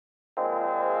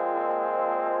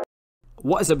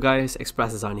What is up guys,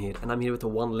 Express Design here, and I'm here with a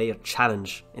 1-layer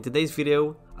challenge. In today's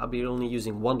video, I'll be only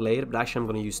using 1 layer, but actually I'm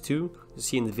going to use 2, you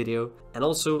see in the video. And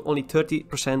also, only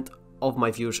 30% of my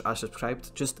viewers are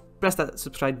subscribed. Just press that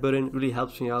subscribe button, really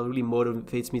helps me out, really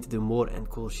motivates me to do more and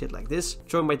cool shit like this.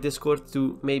 Join my Discord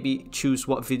to maybe choose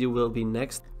what video will be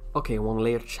next. Okay,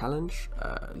 1-layer challenge.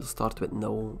 Let's start with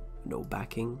no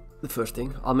backing. The first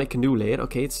thing, I'll make a new layer.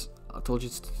 Okay, I told you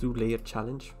it's a 2-layer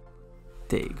challenge.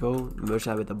 There you go, merge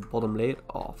that with the bottom layer.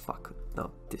 Oh fuck,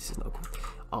 no, this is not good.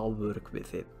 I'll work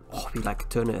with it. Oh, we like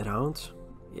turn it around.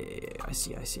 Yeah, I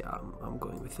see, I'm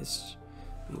going with this.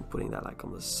 I'm putting that like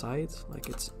on the side, like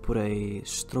it's put a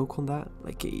stroke on that,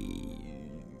 like a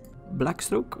black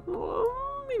stroke,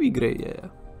 maybe gray, yeah,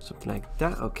 something like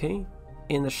that. Okay,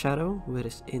 inner shadow, where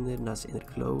is inner? That's inner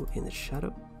glow, inner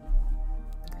shadow.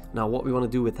 Now what we want to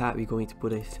do with that, we're going to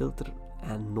put a filter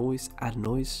and noise, add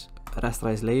noise,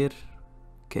 rasterize layer.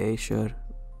 Okay, sure.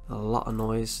 A lot of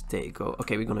noise. There you go.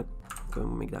 Okay, we're gonna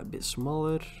make that a bit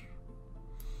smaller.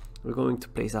 We're going to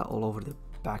place that all over the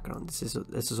background. This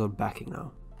is our backing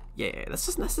now. Yeah, this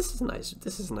is nice. This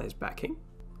is a nice backing.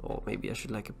 Or maybe I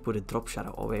should like put a drop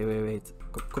shadow. Oh wait.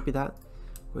 Copy that.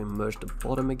 We merge the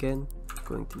bottom again.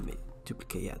 Going to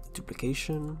duplicate. Yeah, the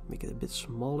duplication. Make it a bit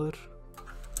smaller.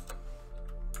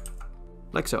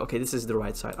 Like so. Okay, this is the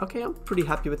right side. Okay, I'm pretty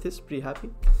happy with this. Pretty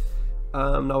happy.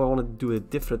 Now I want to do a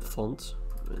different font.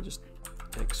 Just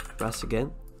Express again,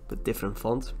 but different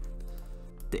font.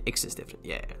 The X is different.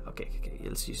 Yeah. Okay.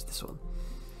 Let's use this one.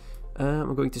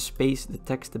 I'm going to space the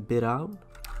text a bit out.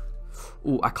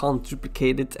 Oh, I can't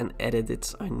duplicate it and edit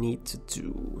it. I need to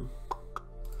do.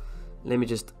 Let me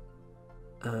just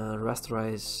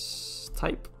rasterize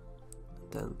type,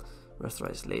 then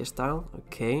rasterize layer style.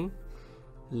 Okay.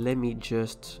 Let me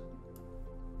just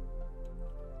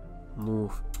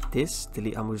move this,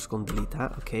 delete. I'm just going to delete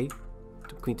that. Okay,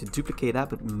 I'm going to duplicate that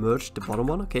but merge the bottom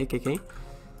one. Okay.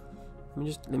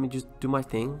 Let me just do my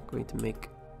thing. I'm going to make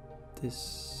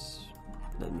this,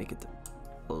 let me make it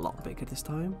a lot bigger this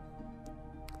time.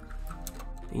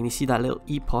 And you see that little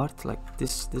E part, like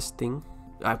this thing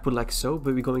I put like so,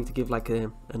 but we're going to give like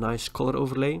a nice color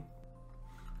overlay.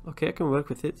 Okay, I can work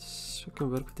with it.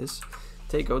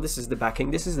 There you go. This is the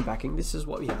backing. This is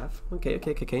what we have.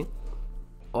 Okay.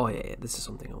 Oh yeah, this is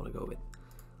something I want to go with.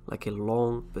 Like a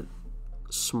long but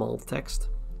small text.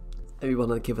 And we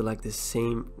want to give it like the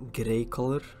same gray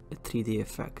color, a 3D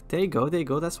effect. There you go,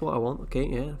 that's what I want. Okay,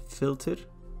 yeah, filter,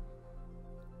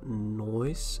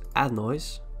 noise, add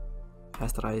noise,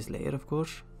 rasterize layer of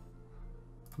course.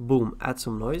 Boom, add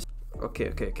some noise.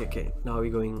 Okay. Now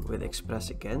we're going with Express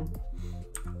again.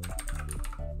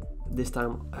 This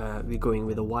time we're going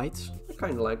with a white.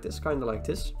 Kind of like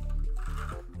this.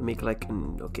 Make like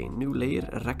an new layer,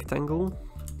 a rectangle.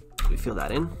 We fill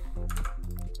that in.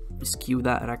 We skew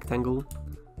that rectangle.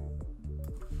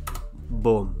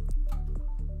 Boom.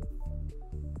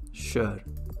 Sure.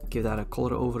 Give that a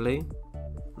color overlay.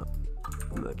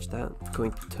 Merge that.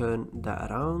 Going to turn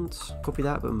that around. Copy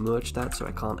that, but merge that so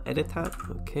I can't edit that.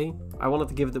 Okay. I wanted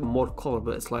to give it more color,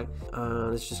 but it's like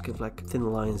let's just give like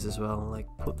thin lines as well. Like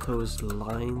put those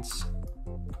lines.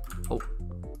 Oh.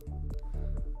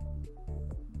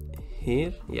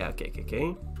 Here, yeah,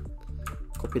 okay.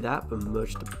 Copy that, but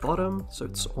merge the bottom so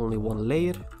it's only 1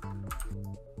 layer.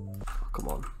 Oh, come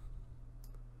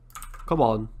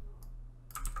on.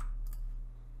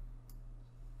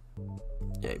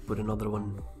 Yeah, put another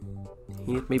one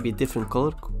here, maybe a different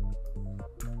color.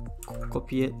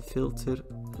 Copy it, filter,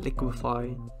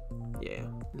 liquify. Yeah,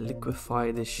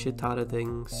 liquify the shit out of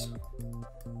things.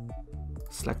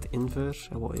 Select invert.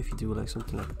 And what if you do like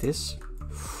something like this?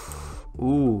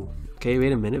 Ooh. Okay,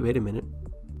 wait a minute.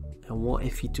 And what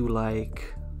if you do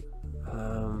like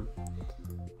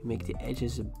make the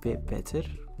edges a bit better?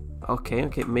 Okay,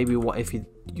 maybe what if you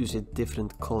use a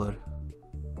different color?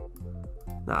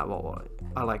 Nah, well,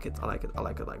 I like it like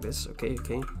this. Okay,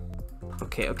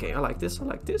 I like this.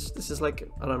 This is like,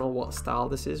 I don't know what style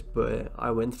this is, but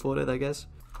I went for it, I guess.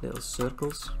 Little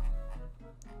circles.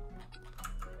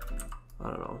 I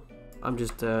don't know. I'm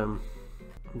just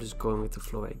going with the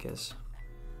flow, I guess.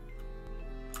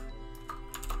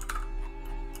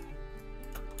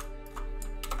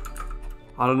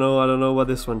 I don't know what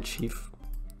this one, chief.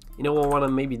 You know what I want to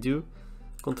maybe do?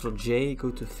 Ctrl J, go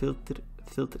to filter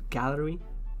gallery.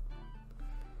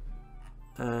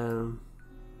 Do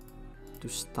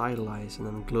stylize and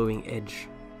then glowing edge.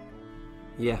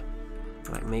 Yeah,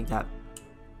 like make that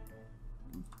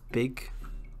big.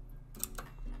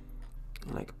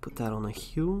 Like put that on a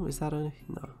hue. Is that a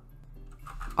no?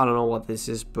 I don't know what this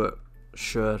is, but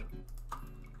sure.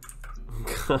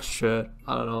 Sure.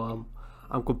 I don't know.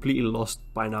 I'm completely lost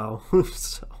by now.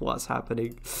 What's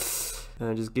happening?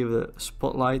 Just give it a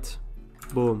spotlight.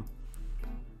 Boom.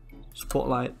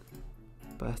 Spotlight.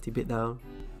 Opacity bit down.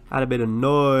 Add a bit of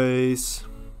noise.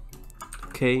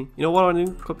 Okay. You know what I want to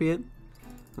do? Copy it.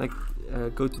 Like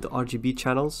go to the RGB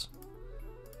channels.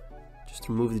 Just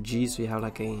remove the G so you have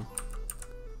like a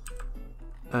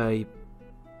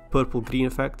purple green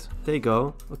effect. There you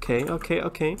go. Okay, okay,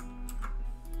 okay.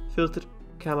 Filter.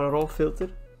 Camera raw filter.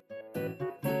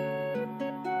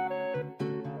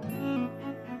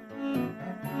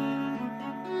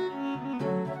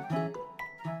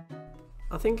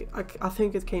 I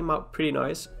think it came out pretty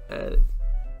nice.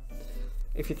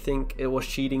 If you think it was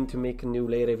cheating to make a new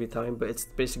layer every time, but it's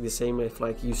basically the same if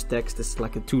like use text. It's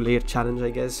like a 2-layer challenge,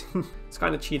 I guess. It's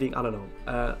kind of cheating, I don't know.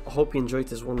 I hope you enjoyed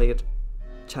this 1-layer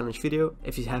challenge video.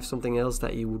 If you have something else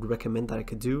that you would recommend that I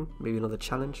could do, maybe another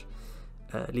challenge,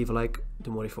 leave a like,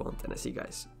 do more if you want, and I see you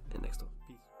guys in the next one.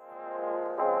 Peace.